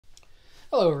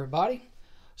Hello everybody.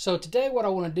 So today what I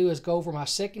want to do is go over my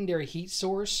secondary heat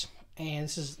source, and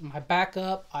this is my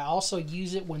backup. I also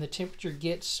use it when the temperature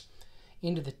gets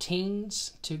into the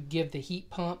teens to give the heat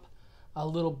pump a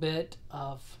little bit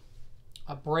of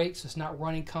a break so it's not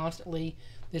running constantly.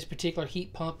 This particular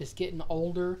heat pump is getting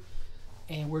older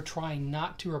and we're trying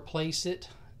not to replace it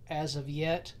as of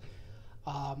yet.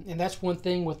 And that's one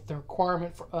thing with the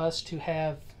requirement for us to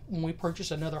have when we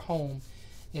purchase another home,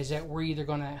 is that we're either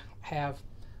going to have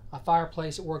a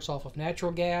fireplace that works off of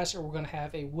natural gas, or we're going to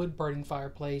have a wood burning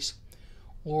fireplace,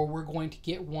 or we're going to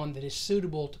get one that is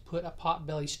suitable to put a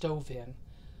potbelly stove in,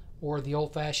 or the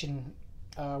old-fashioned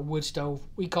wood stove.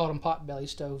 We called them potbelly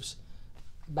stoves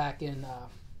back in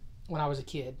when I was a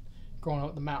kid growing up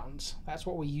in the mountains. That's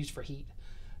what we used for heat.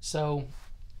 So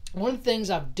one of the things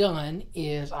I've done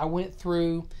is I went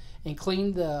through and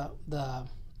cleaned the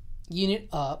unit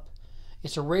up.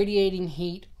 It's a radiating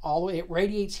heat it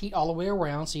radiates heat all the way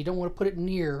around, so you don't want to put it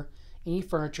near any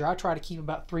furniture. I try to keep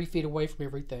about 3 feet away from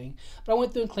everything. But I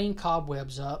went through and cleaned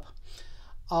cobwebs up.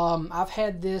 I've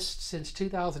had this since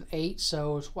 2008,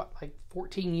 so it's like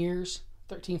 14 years,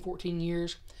 13, 14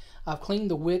 years. I've cleaned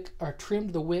the wick, or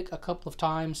trimmed the wick a couple of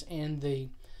times, and the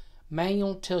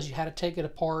manual tells you how to take it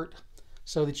apart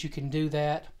so that you can do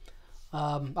that.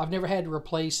 I've never had to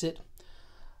replace it,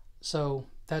 so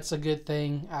that's a good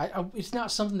thing. It's not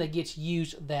something that gets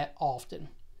used that often.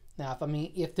 Now,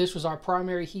 if this was our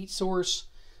primary heat source,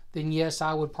 then yes,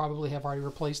 I would probably have already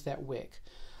replaced that wick.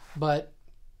 But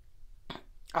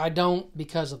I don't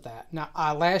because of that. Now,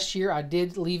 last year I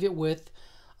did leave it with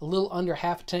a little under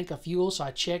half a tank of fuel, so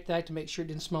I checked that to make sure it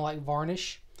didn't smell like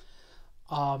varnish.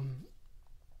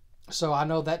 So I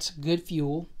know that's good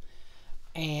fuel.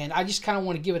 And I just kind of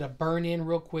want to give it a burn in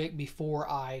real quick before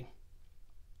I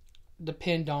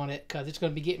depend on it, because it's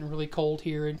going to be getting really cold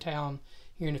here in town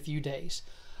here in a few days.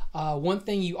 One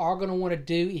thing you are going to want to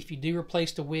do if you do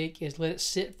replace the wick is let it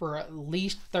sit for at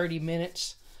least 30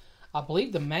 minutes. I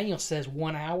believe the manual says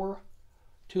 1 hour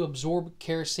to absorb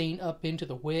kerosene up into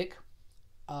the wick.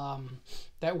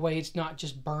 That way it's not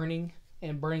just burning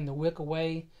and burning the wick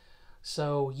away.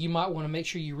 So you might want to make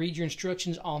sure you read your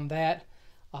instructions on that.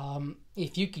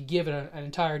 If you could give it an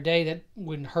entire day, that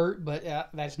wouldn't hurt, but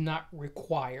that's not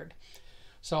required.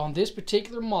 So on this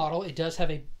particular model, it does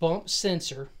have a bump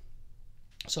sensor.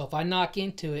 So if I knock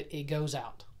into it, it goes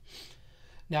out.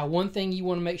 Now, one thing you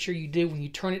want to make sure you do when you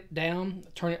turn it down,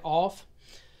 turn it off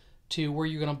to where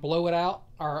you're going to blow it out,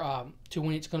 or to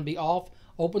when it's going to be off,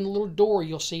 open the little door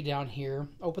you'll see down here.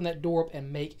 Open that door up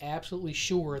and make absolutely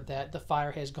sure that the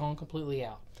fire has gone completely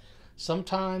out.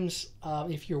 Sometimes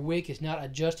if your wick is not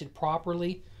adjusted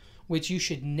properly, which you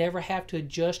should never have to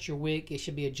adjust your wick, it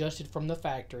should be adjusted from the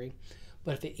factory.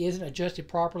 But if it isn't adjusted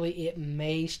properly, it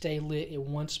may stay lit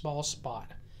in one small spot.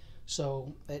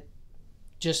 So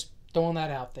just throwing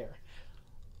that out there.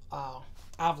 Like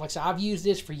I said, I've used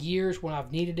this for years when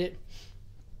I've needed it.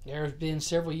 There's been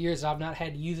several years I've not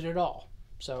had to use it at all.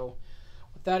 So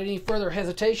without any further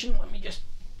hesitation, let me just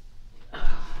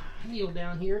kneel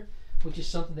down here, which is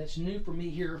something that's new for me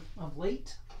here of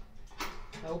late.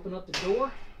 I open up the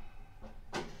door.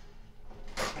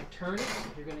 I turn it.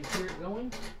 You're going to hear it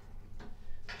going.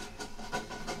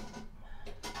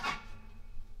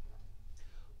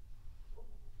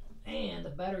 And the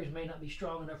batteries may not be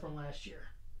strong enough from last year.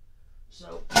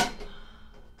 So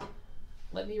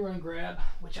let me run grab,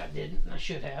 which I didn't, and I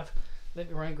should have. Let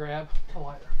me run grab a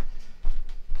lighter.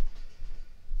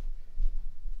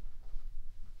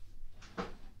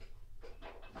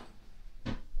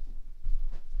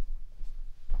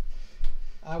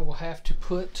 I will have to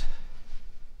put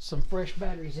some fresh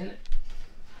batteries in it.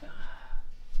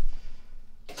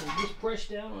 So just press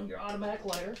down on your automatic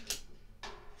lighter.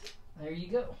 There you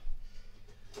go.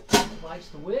 Lights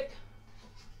the wick.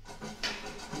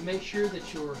 You make sure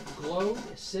that your globe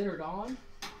is centered on.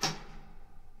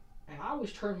 And I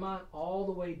always turn mine all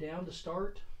the way down to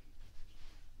start.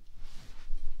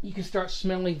 You can start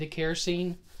smelling the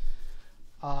kerosene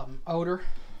odor.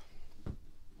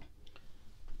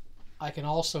 I can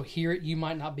also hear it. You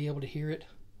might not be able to hear it,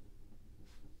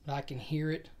 but I can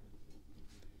hear it.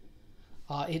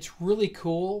 It's really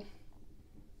cool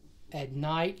at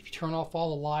night if you turn off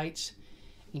all the lights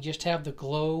and just have the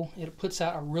glow. It puts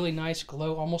out a really nice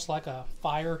glow, almost like a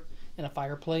fire in a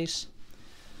fireplace.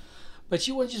 But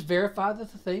you want to just verify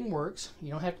that the thing works.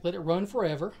 You don't have to let it run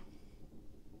forever.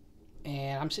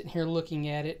 And I'm sitting here looking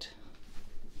at it.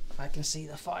 I can see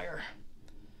the fire.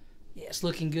 Yeah, it's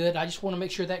looking good. I just want to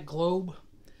make sure that globe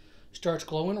starts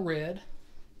glowing red.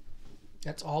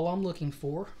 That's all I'm looking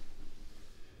for.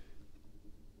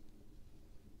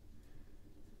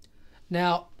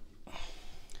 Now,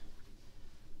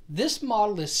 This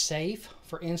model is safe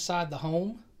for inside the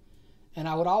home, and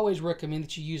I would always recommend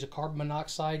that you use a carbon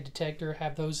monoxide detector.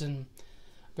 Have those in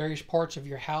various parts of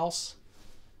your house.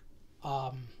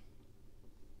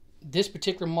 This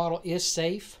particular model is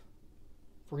safe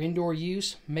for indoor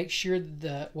use. Make sure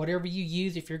that whatever you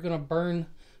use, if you're going to burn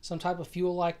some type of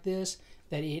fuel like this,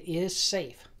 that it is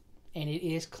safe and it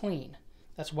is clean.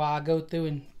 That's why I go through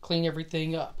and clean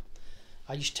everything up.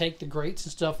 I just take the grates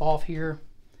and stuff off here,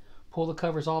 pull the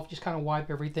covers off, just kind of wipe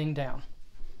everything down.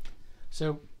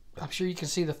 So I'm sure you can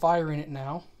see the fire in it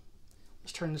now.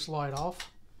 Let's turn this light off.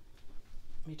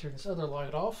 Let me turn this other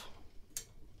light off.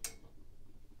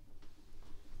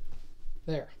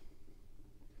 There.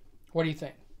 What do you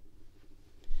think?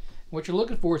 What you're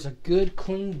looking for is a good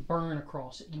clean burn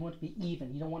across it. You want it to be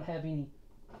even. You don't want to have any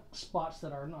spots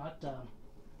that are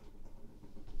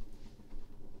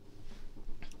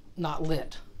not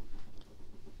lit.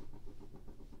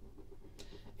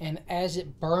 And as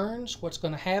it burns, what's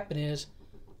going to happen is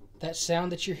that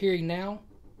sound that you're hearing now,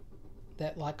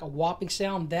 that like a whopping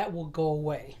sound, that will go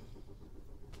away.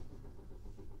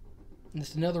 And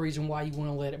that's another reason why you want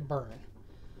to let it burn.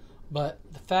 But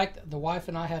the fact that the wife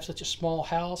and I have such a small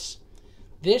house,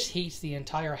 this heats the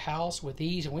entire house with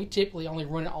ease, and we typically only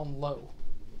run it on low.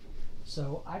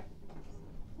 So I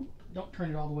don't turn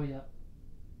it all the way up.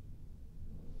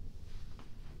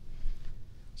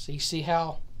 So you see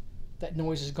how that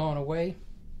noise has gone away?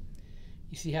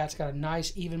 You see how it's got a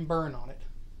nice even burn on it.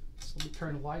 So let me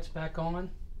turn the lights back on.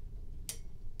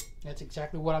 That's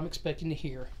exactly what I'm expecting to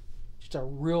hear. Just a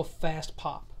real fast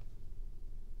pop.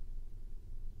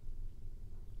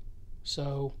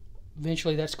 So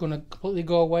eventually that's going to completely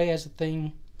go away as the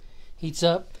thing heats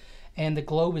up, and the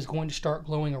globe is going to start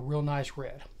glowing a real nice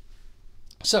red.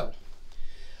 So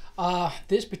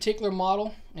this particular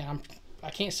model, and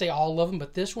I can't say all of them,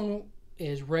 but this one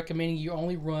is recommending you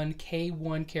only run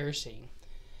K1 kerosene.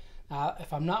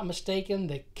 If I'm not mistaken,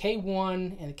 the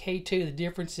K1 and the K2, the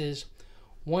difference is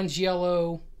one's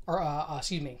yellow, or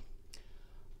excuse me,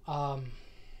 no,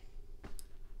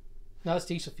 it's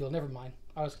diesel fuel, never mind.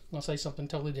 I was going to say something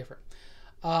totally different.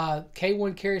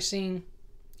 K1 kerosene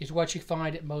is what you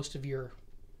find at most of your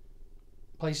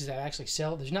places that actually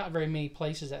sell it. There's not very many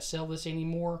places that sell this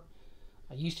anymore.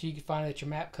 Used to, you could find it at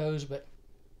your Mapcos, but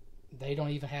they don't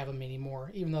even have them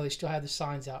anymore, even though they still have the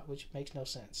signs out, which makes no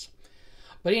sense.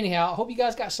 But anyhow, I hope you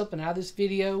guys got something out of this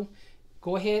video.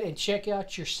 Go ahead and check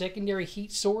out your secondary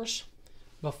heat source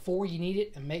before you need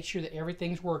it and make sure that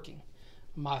everything's working.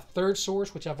 My third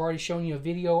source, which I've already shown you a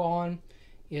video on,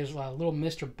 is a little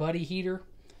Mr. Buddy heater.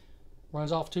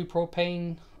 Runs off two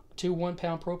 1-pound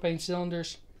propane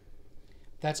cylinders.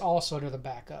 That's also another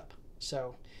backup.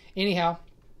 So anyhow,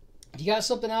 if you got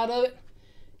something out of it,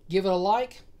 give it a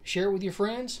like, share it with your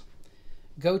friends.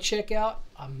 Go check out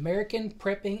American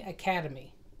Prepping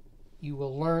Academy. You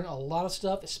will learn a lot of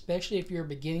stuff, especially if you're a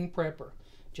beginning prepper.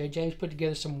 J. James put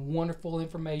together some wonderful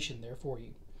information there for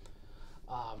you.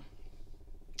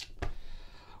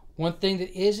 One thing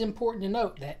that is important to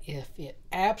note, that if it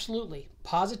absolutely,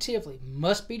 positively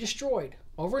must be destroyed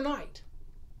overnight,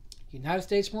 United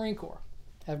States Marine Corps.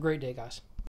 Have a great day, guys.